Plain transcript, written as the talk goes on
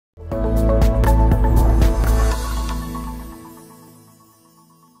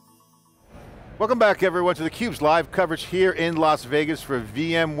Welcome back everyone to theCUBE's live coverage here in Las Vegas for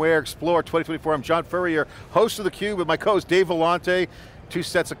VMware Explore 2024. I'm John Furrier, host of theCUBE with my co-host Dave Vellante. Two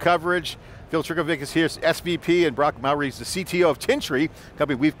sets of coverage. Phil Trickovic is here, SVP, and Brock Mowry is the CTO of Tintri, a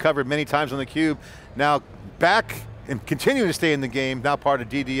company we've covered many times on theCUBE. Now back and continuing to stay in the game, now part of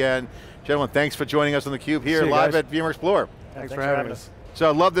DDN. Gentlemen, thanks for joining us on theCUBE here live at VMware Explore. Thanks for having us. So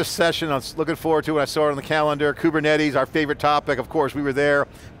I love this session. I was looking forward to it. I saw it on the calendar. Kubernetes, our favorite topic. Of course, we were there,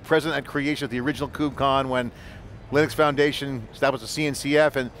 present at creation of the original KubeCon when Linux Foundation established the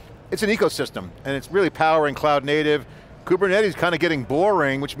CNCF, and it's an ecosystem, and it's really powering cloud native. Kubernetes kind of getting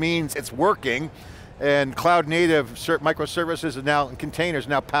boring, which means it's working, and cloud native microservices and now containers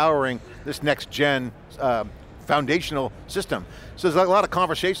now powering this next gen foundational system. So there's a lot of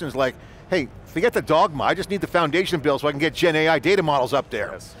conversations like, hey, forget the dogma, I just need the foundation built so I can get Gen AI data models up there.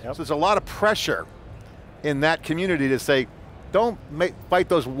 Yes. Yep. So there's a lot of pressure in that community to say, don't fight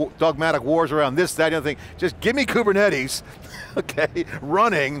those dogmatic wars around this, that, and the other thing. Just give me Kubernetes, okay,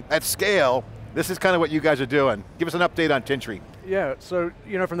 running at scale. This is kind of what you guys are doing. Give us an update on Tintri. Yeah, so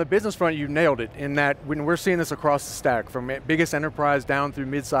from the business front, you nailed it in that when we're seeing this across the stack, from biggest enterprise down through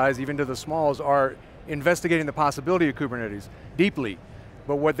mid-size, even to the smalls, are investigating the possibility of Kubernetes deeply.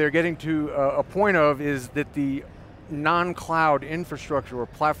 But what they're getting to a point of is that the non-cloud infrastructure or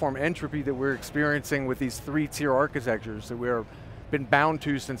platform entropy that we're experiencing with these three-tier architectures that we've been bound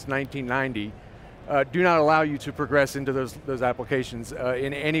to since 1990 do not allow you to progress into those applications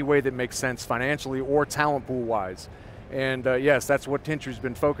in any way that makes sense financially or talent pool-wise. And yes, that's what Tintri's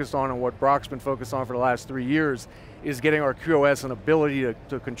been focused on and what Brock's been focused on for the last 3 years is getting our QoS an ability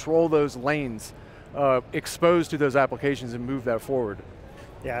to control those lanes exposed to those applications and move that forward.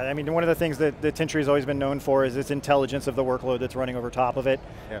 Yeah, I mean, one of the things that Tintri has always been known for is its intelligence of the workload that's running over top of it.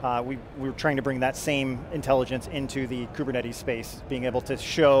 Yeah. We're trying to bring that same intelligence into the Kubernetes space, being able to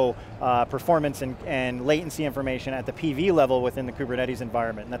show performance and latency information at the PV level within the Kubernetes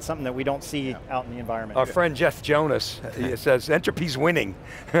environment, and that's something that we don't see out in the environment. Our friend Jeff Jonas says, entropy's winning.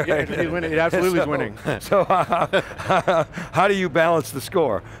 Yeah, entropy's winning, it absolutely is winning. So how do you balance the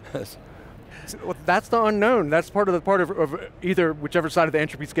score? Well, that's the unknown. That's part of either whichever side of the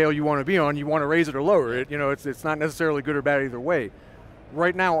entropy scale you want to be on. You want to raise it or lower it. It's not necessarily good or bad either way.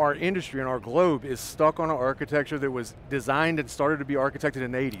 Right now, our industry and our globe is stuck on an architecture that was designed and started to be architected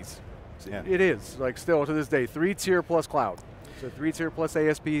in the 80s. Yeah. It is, like still to this day, 3-tier plus cloud. So 3-tier plus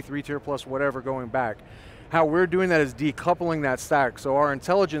ASP, 3-tier plus whatever going back. How we're doing that is decoupling that stack. So our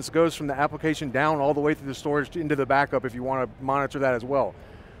intelligence goes from the application down all the way through the storage into the backup if you want to monitor that as well.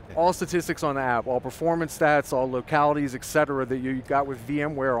 All statistics on the app, all performance stats, all localities, et cetera, that you got with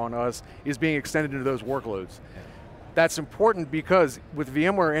VMware on us is being extended into those workloads. That's important because with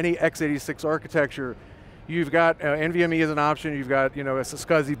VMware, any x86 architecture, you've got NVMe as an option, you've got a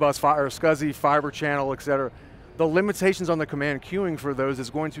SCSI bus or SCSI fiber channel, et cetera. The limitations on the command queuing for those is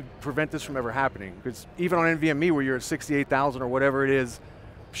going to prevent this from ever happening. Because even on NVMe where you're at 68,000 or whatever it is,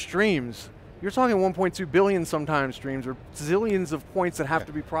 streams, you're talking 1.2 billion sometimes streams or zillions of points that have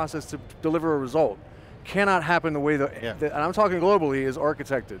to be processed to deliver a result. Cannot happen the way that, and I'm talking globally, is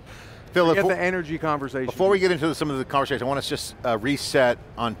architected. Phil, forget the energy conversation. Before we get into some of the conversation, I want to just reset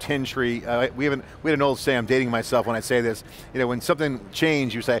on Tintri. We had an old saying, I'm dating myself when I say this, when something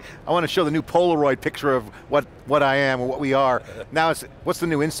changed, you say, I want to show the new Polaroid picture of what I am or what we are. Now it's, what's the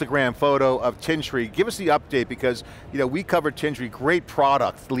new Instagram photo of Tintri? Give us the update because we covered Tintri, great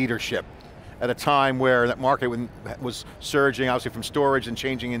product leadership at a time where that market was surging, obviously from storage and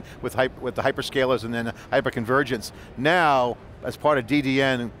changing in with the hyperscalers and then hyperconvergence. Now, as part of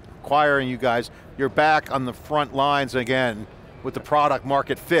DDN, acquiring you guys, you're back on the front lines again with the product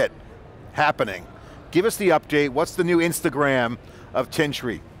market fit happening. Give us the update, what's the new Instagram of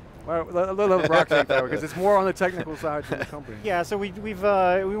Tintri? Well, let Brock take that because it's more on the technical side for the company. Yeah, so we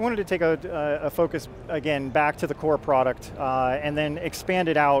wanted to take a focus, again, back to the core product and then expand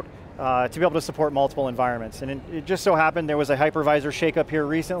it out to be able to support multiple environments. And it just so happened there was a hypervisor shakeup here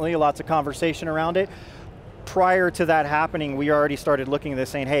recently, lots of conversation around it. Prior to that happening, we already started looking at this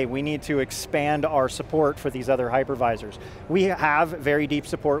saying, hey, we need to expand our support for these other hypervisors. We have very deep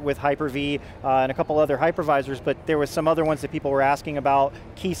support with Hyper-V and a couple other hypervisors, but there was some other ones that people were asking about,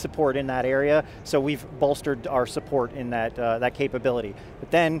 key support in that area, so we've bolstered our support in that capability.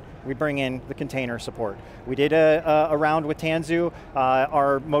 But then we bring in the container support. We did a round with Tanzu.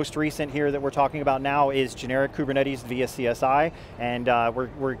 Our most recent here that we're talking about now is generic Kubernetes via CSI, and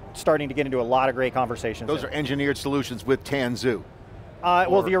we're starting to get into a lot of great conversations. Those are engineered solutions with Tanzu.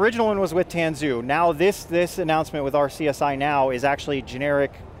 Well, the original one was with Tanzu. Now this announcement with our CSI now is actually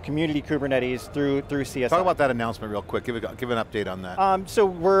generic community Kubernetes through CSI. Talk about that announcement real quick. Give an update on that. So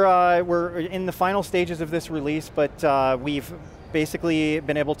we're in the final stages of this release, but we've basically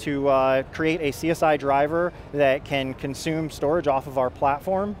been able to create a CSI driver that can consume storage off of our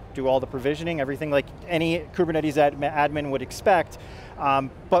platform, do all the provisioning, everything like any Kubernetes admin would expect.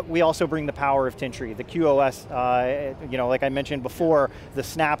 But we also bring the power of Tintri, the QoS, like I mentioned before, the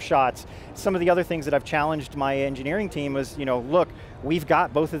snapshots. Some of the other things that I've challenged my engineering team was, look, we've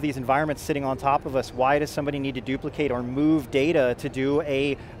got both of these environments sitting on top of us. Why does somebody need to duplicate or move data to do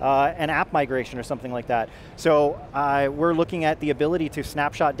an app migration or something like that? So we're looking at the ability to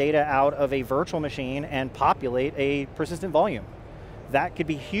snapshot data out of a virtual machine and populate a persistent volume. That could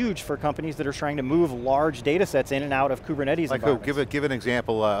be huge for companies that are trying to move large data sets in and out of Kubernetes environments. Give an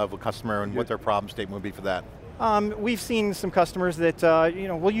example of a customer and what their problem statement would be for that. We've seen some customers that,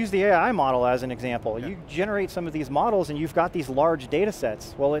 we'll use the AI model as an example. Yeah. You generate some of these models and you've got these large data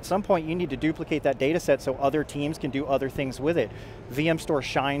sets. Well, at some point you need to duplicate that data set so other teams can do other things with it. VMstore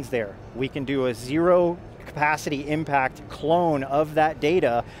shines there. We can do a zero capacity impact clone of that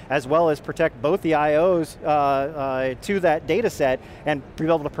data, as well as protect both the IOs to that data set and be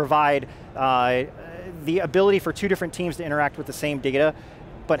able to provide the ability for two different teams to interact with the same data,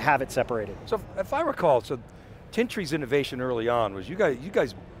 but have it separated. So if I recall, so Tintri's innovation early on was you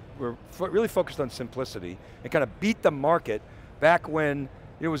guys were really focused on simplicity and kind of beat the market back when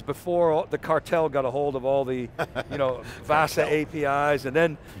it was before the cartel got a hold of all the, VASA APIs, and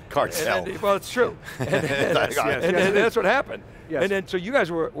then cartel. Well, it's true. and that's what happened. Yes. And then so you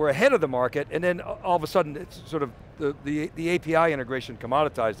guys were ahead of the market, and then all of a sudden it's sort of the API integration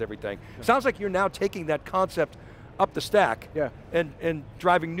commoditized everything. Yeah. Sounds like you're now taking that concept up the stack, and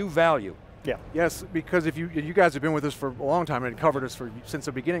driving new value. Yeah. Yes, because if you guys have been with us for a long time and covered us since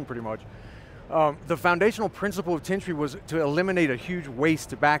the beginning, pretty much. The foundational principle of Tintri was to eliminate a huge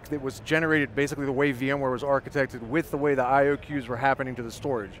waste back that was generated basically the way VMware was architected with the way the IO queues were happening to the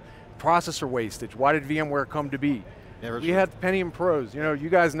storage. Processor wastage, why did VMware come to be? Yeah, we had Pentium Pros, you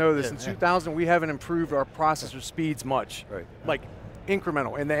guys know this. In 2000, we haven't improved our processor speeds much. Right. Like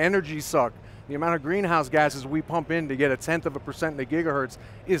incremental, and the energy suck. The amount of greenhouse gases we pump in to get 0.1% in the gigahertz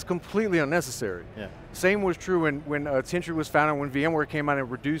is completely unnecessary. Yeah. Same was true when Tintri was founded, when VMware came out and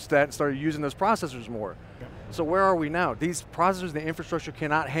reduced that and started using those processors more. Yeah. So where are we now? These processors, the infrastructure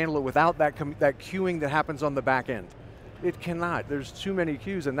cannot handle it without that queuing that happens on the back end. It cannot, there's too many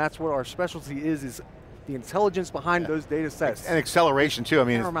queues, and that's what our specialty is the intelligence behind those data sets. And acceleration too, I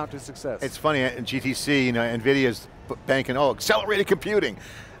mean. Paramount to success. It's funny, in GTC, NVIDIA's banking, accelerated computing.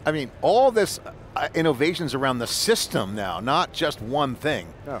 I mean, all this innovations around the system now, not just one thing.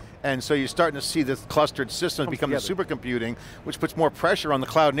 No. And so you're starting to see this clustered systems become the supercomputing, which puts more pressure on the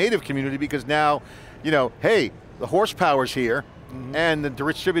cloud native community because now, hey, the horsepower's here, and the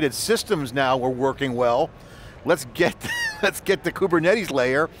distributed systems now are working well. Let's get the Kubernetes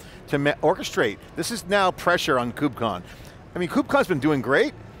layer to orchestrate. This is now pressure on KubeCon. I mean, KubeCon's been doing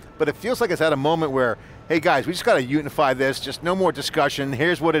great, but it feels like it's at a moment where, hey guys, we just got to unify this, just no more discussion,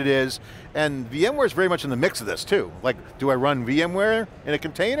 here's what it is. And VMware is very much in the mix of this too. Like, do I run VMware in a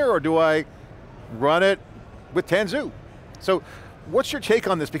container or do I run it with Tanzu? So what's your take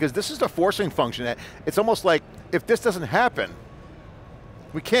on this? Because this is the forcing function. It's almost like, if this doesn't happen,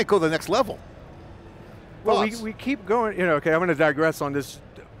 we can't go to the next level. Well, we keep going, okay, I'm going to digress on this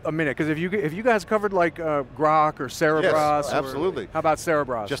a minute, because if you guys covered like Grok or Cerebras, yes, absolutely. How about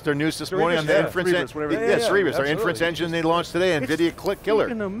Cerebras? Just their news this morning on the inference engine. Yes, Cerebras, our inference engine they launched today, NVIDIA killer.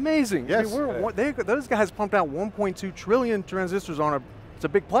 It's amazing. Yes. I mean, those guys pumped out 1.2 trillion transistors on it's a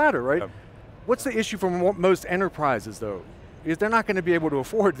big platter, right? Yep. What's the issue for most enterprises though? Is they're not going to be able to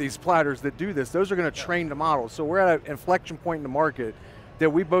afford these platters that do this. Those are going to train the models. So we're at an inflection point in the market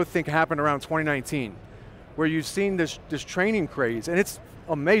that we both think happened around 2019, where you've seen this training craze, and it's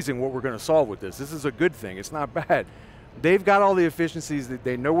amazing what we're going to solve with this. This is a good thing, it's not bad. They've got all the efficiencies, that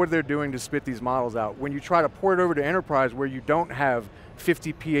they know what they're doing to spit these models out. When you try to port it over to enterprise where you don't have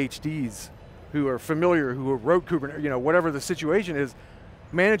 50 PhDs who are familiar, who wrote Kubernetes, whatever the situation is,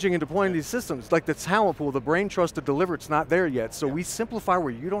 managing and deploying these systems, like the talent pool, the brain trust to deliver, it's not there yet. So we simplify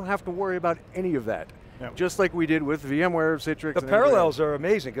where you don't have to worry about any of that. Yep. Just like we did with VMware, Citrix. The parallels are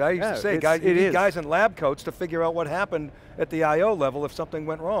amazing. I used to say, you need guys in lab coats to figure out what happened at the I/O level if something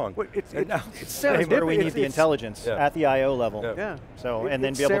went wrong. Well, it's where we need the intelligence at the I/O level. Yeah. So and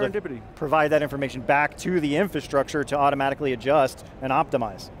then be able to provide that information back to the infrastructure to automatically adjust and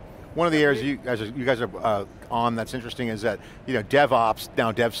optimize. One of the areas you guys are on that's interesting is that DevOps,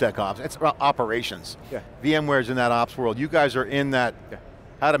 now DevSecOps, it's operations. Yeah. VMware's in that ops world. You guys are in that. Yeah.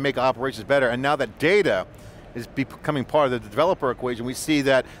 How to make operations better, and now that data is becoming part of the developer equation. We see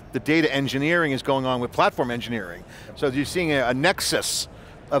that the data engineering is going on with platform engineering. So you're seeing a nexus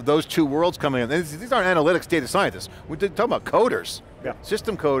of those two worlds coming in. These aren't analytics data scientists. We're talking about coders,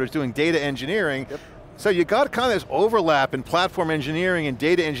 system coders doing data engineering. So you got kind of this overlap in platform engineering and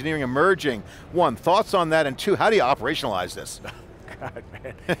data engineering emerging. One, thoughts on that, and two, how do you operationalize this? God,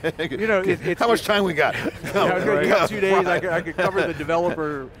 man. You know, how much time we got? You got 2 days, I could cover the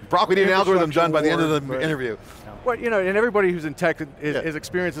developer. Brock, we need an algorithm done by the end of the interview. Well, you know, and everybody who's in tech is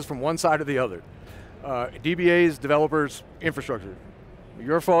experiences from one side or the other. DBAs, developers, infrastructure.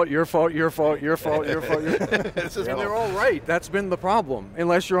 Your fault, your fault, your fault, your fault, your fault. And they're all right. That's been the problem.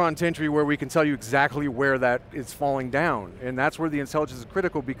 Unless you're on Tintri, where we can tell you exactly where that is falling down. And that's where the intelligence is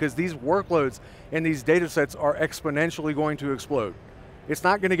critical, because these workloads and these data sets are exponentially going to explode. It's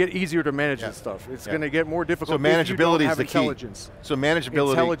not going to get easier to manage this stuff. It's going to get more difficult. So manageability is the intelligence. Key. So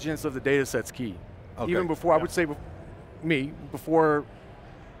manageability. Intelligence of the data set's key. Okay. Even before, I would say, before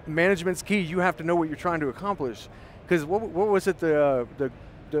management's key, you have to know what you're trying to accomplish. Because what was it,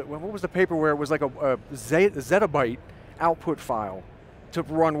 what was the paper where it was like a zettabyte output file to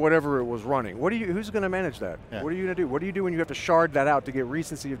run whatever it was running? Who's going to manage that? What are you going to do? What do you do when you have to shard that out to get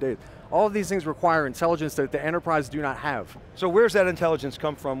recency of data? All of these things require intelligence that the enterprise do not have. So where's that intelligence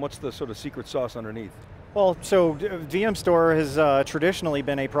come from? What's the sort of secret sauce underneath? Well, so VMstore has traditionally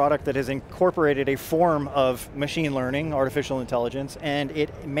been a product that has incorporated a form of machine learning, artificial intelligence, and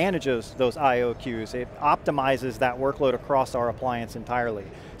it manages those I/O queues. It optimizes that workload across our appliance entirely.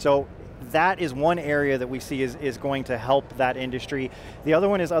 So that is one area that we see is going to help that industry. The other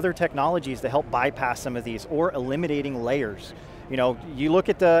one is other technologies to help bypass some of these, or eliminating layers. You know, you look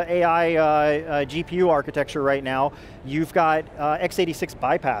at the AI GPU architecture right now, you've got x86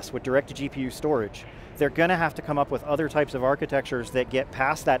 bypass with direct to GPU storage. They're going to have to come up with other types of architectures that get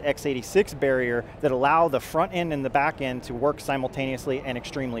past that x86 barrier that allow the front end and the back end to work simultaneously and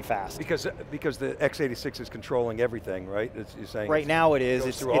extremely fast. Because the x86 is controlling everything, right? You're saying right now it is.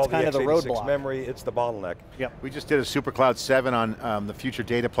 It's kind of the roadblock. Memory, it's the bottleneck. Yep. We just did a SuperCloud 7 on the future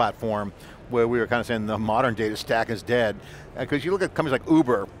data platform, where we were kind of saying the modern data stack is dead. Because you look at companies like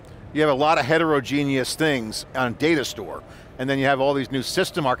Uber, you have a lot of heterogeneous things on data store, and then you have all these new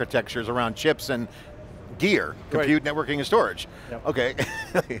system architectures around chips and gear, compute, networking, and storage. Yep. Okay,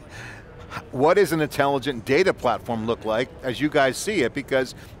 what does an intelligent data platform look like as you guys see it?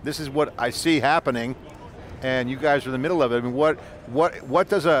 Because this is what I see happening, and you guys are in the middle of it. I mean, what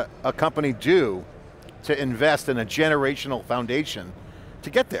does a company do to invest in a generational foundation to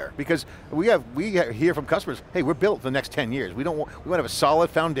get there? Because we hear from customers, hey, we're built for the next 10 years. We want to have a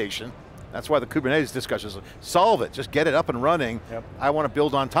solid foundation. That's why the Kubernetes discussion is solve it, just get it up and running. Yep. I want to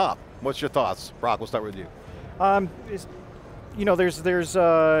build on top. What's your thoughts? Brock, we'll start with you. You know, there's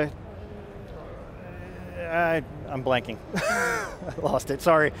I'm blanking. I lost it,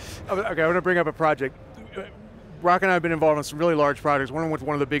 sorry. Okay, I want to bring up a project. Brock and I have been involved in some really large projects, one with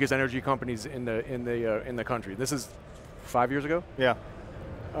one of the biggest energy companies in the country. This is 5 years ago? Yeah.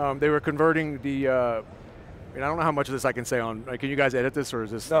 They were converting the, and I don't know how much of this I can say on, can you guys edit this, or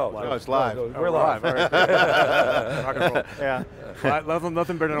is this live? No, it's live. No, we're live. All right. Rock and roll. Yeah.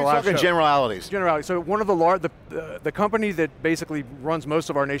 Nothing better than a live show. Generalities. Generalities. So one of the company that basically runs most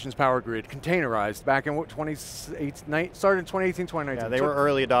of our nation's power grid, containerized back in started in 2018, 2019. Yeah, they were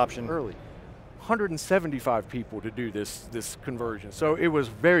early adoption. Early. 175 people to do this conversion. So it was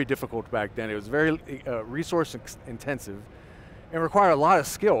very difficult back then. It was very resource intensive, and require a lot of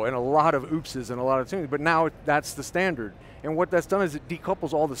skill and a lot of oopses and a lot of tuning, but now that's the standard. And what that's done is it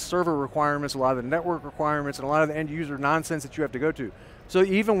decouples all the server requirements, a lot of the network requirements, and a lot of the end user nonsense that you have to go to. So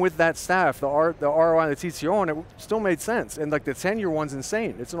even with that staff, the ROI and the TCO on it still made sense. And like the 10-year one's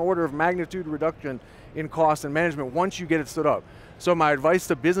insane. It's an order of magnitude reduction in cost and management once you get it stood up. So my advice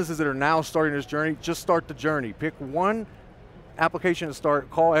to businesses that are now starting this journey, just start the journey. Pick one application to start,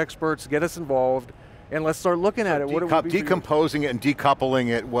 call experts, get us involved, and let's start looking at it. Decomposing it and decoupling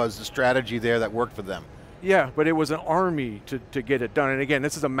it was the strategy there that worked for them. Yeah, but it was an army to get it done. And again,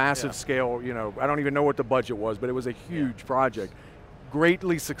 this is a massive scale, you know, I don't even know what the budget was, but it was a huge project.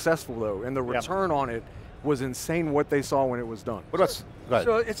 Greatly successful though, and the return on it was insane what they saw when it was done. What else? Go ahead.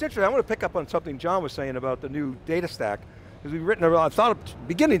 So it's interesting, I want to pick up on something John was saying about the new data stack, because we've written around, I thought,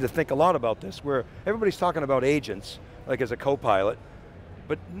 beginning to think a lot about this, where everybody's talking about agents, like as a co-pilot,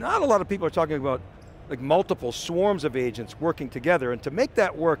 but not a lot of people are talking about like multiple swarms of agents working together, and to make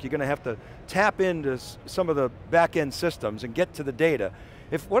that work, you're going to have to tap into some of the back-end systems and get to the data.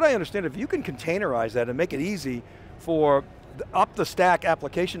 What I understand, if you can containerize that and make it easy for up-the-stack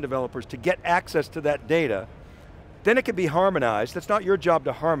application developers to get access to that data, then it can be harmonized. That's not your job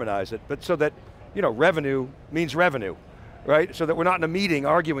to harmonize it, but so that revenue means revenue, right? So that we're not in a meeting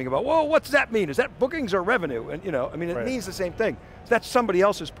arguing about, whoa, what's that mean? Is that bookings or revenue? And I mean, it means the same thing. So that's somebody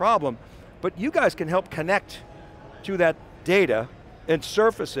else's problem, but you guys can help connect to that data and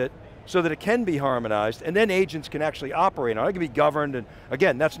surface it so that it can be harmonized, and then agents can actually operate on it. It can be governed, and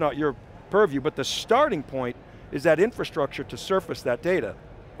again, that's not your purview, but the starting point is that infrastructure to surface that data.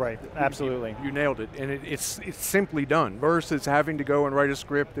 Right, absolutely. You nailed it, and it's simply done, versus having to go and write a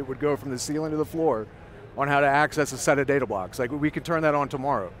script that would go from the ceiling to the floor on how to access a set of data blocks. Like, we can turn that on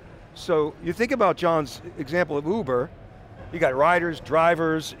tomorrow. So you think about John's example of Uber, you got riders,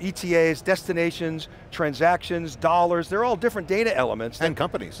 drivers, ETAs, destinations, transactions, dollars, they're all different data elements. And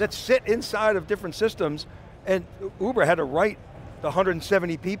companies. That sit inside of different systems, and Uber had to write the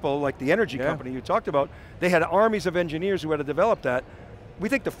 170 people, like the energy company you talked about, they had armies of engineers who had to develop that. We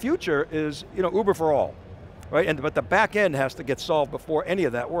think the future is Uber for all, right? But the back end has to get solved before any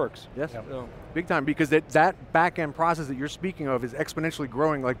of that works. Yes, big time, because that back end process that you're speaking of is exponentially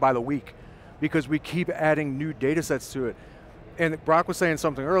growing like by the week, because we keep adding new data sets to it. And Brock was saying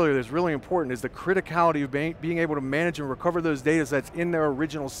something earlier that's really important, is the criticality of being able to manage and recover those data sets in their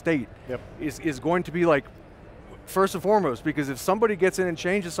original state is going to be like first and foremost, because if somebody gets in and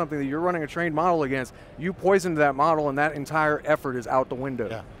changes something that you're running a trained model against, you poisoned that model and that entire effort is out the window.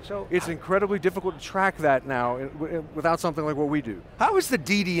 Yeah. So it's incredibly difficult to track that now without something like what we do. How is the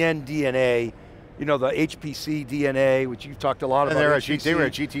DDN DNA, the HPC DNA, which you've talked a lot about, they were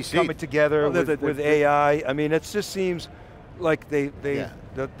at GTC. Coming together with AI. I mean, it just seems like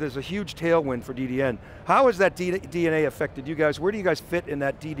there's a huge tailwind for DDN. How has that DNA affected you guys? Where do you guys fit in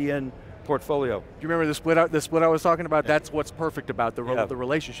that DDN portfolio? Do you remember the split I was talking about? That's what's perfect about the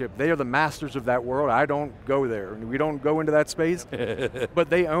relationship. They are the masters of that world. I don't go there, and we don't go into that space, but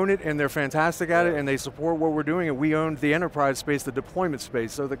they own it, and they're fantastic at it, and they support what we're doing, and we own the enterprise space, the deployment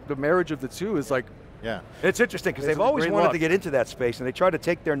space, so the marriage of the two is like... Yeah. It's interesting, because they've always wanted to get into that space, and they tried to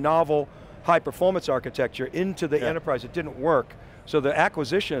take their novel high performance architecture into the enterprise. It didn't work. So the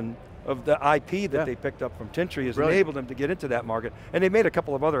acquisition of the IP that they picked up from Tintri has enabled them to get into that market. And they made a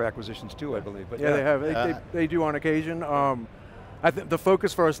couple of other acquisitions too, I believe. But they have. They do on occasion. I think the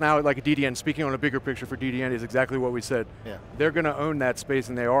focus for us now, like a DDN, speaking on a bigger picture for DDN, is exactly what we said. Yeah. They're going to own that space,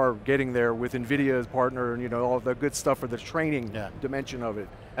 and they are getting there with NVIDIA as partner, and all the good stuff for the training dimension of it.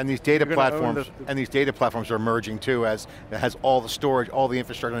 And these data platforms, are emerging too, as it has all the storage, all the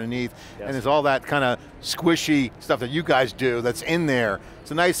infrastructure underneath, and there's all that kind of squishy stuff that you guys do that's in there.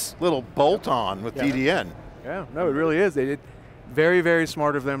 It's a nice little bolt-on with DDN. Yeah, no, it really is. They did very, very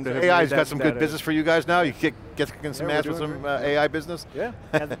smart of them to have AI's got some good business for you guys now. You get some ass with some AI business. Yeah.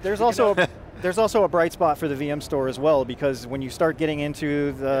 There's also a bright spot for the VM store as well, because when you start getting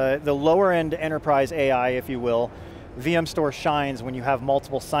into the lower end enterprise AI, if you will, VM store shines when you have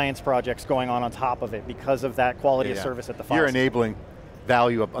multiple science projects going on top of it because of that quality of service at the file. You're enabling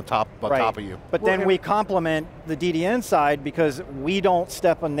value on top of you. But then we complement the DDN side because we don't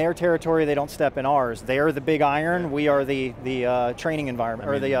step on their territory, they don't step in ours. They are the big iron, we are the training environment,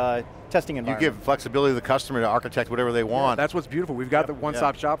 or the testing environment. You give flexibility to the customer to architect whatever they want. That's what's beautiful. We've got the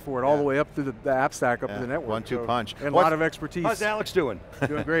one-stop shop for it all the way up through the app stack, up to the network. 1-2 punch. And a lot of expertise. How's Alex doing?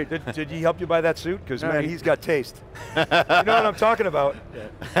 Doing great. Did he help you buy that suit? Because man, he's got taste. You know what I'm talking about.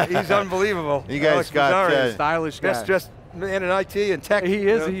 He's unbelievable. You guys got stylish guy. That's just man in IT and tech. He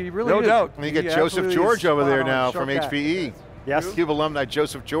is, he really is. No doubt. And you get Joseph George over there now from HPE. Yes. CUBE alumni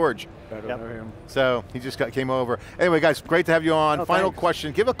Joseph George. I don't know him. So he just came over. Anyway guys, great to have you on. Final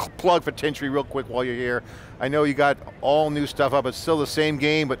question, give a plug for Tintri real quick while you're here. I know you got all new stuff up, it's still the same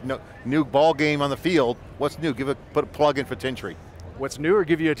game, but no, new ball game on the field. What's new? Put a plug in for Tintri. What's new, or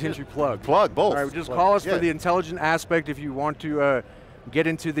give you a Tintri plug? Plug, both. All right, just call us for the intelligent aspect if you want to get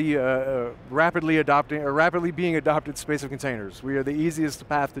into the rapidly being adopted space of containers. We are the easiest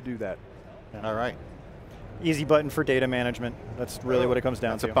path to do that. All right. Easy button for data management. That's really what it comes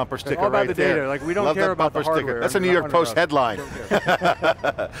down to. That's a bumper sticker all about right the there. data. Like, we don't care about the hardware. That's a New York Post headline.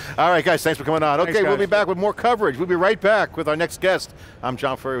 All right, guys, thanks for coming on. Okay, we'll be back with more coverage. We'll be right back with our next guest. I'm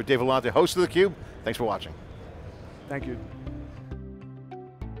John Furrier with Dave Vellante, host of theCUBE. Thanks for watching. Thank you.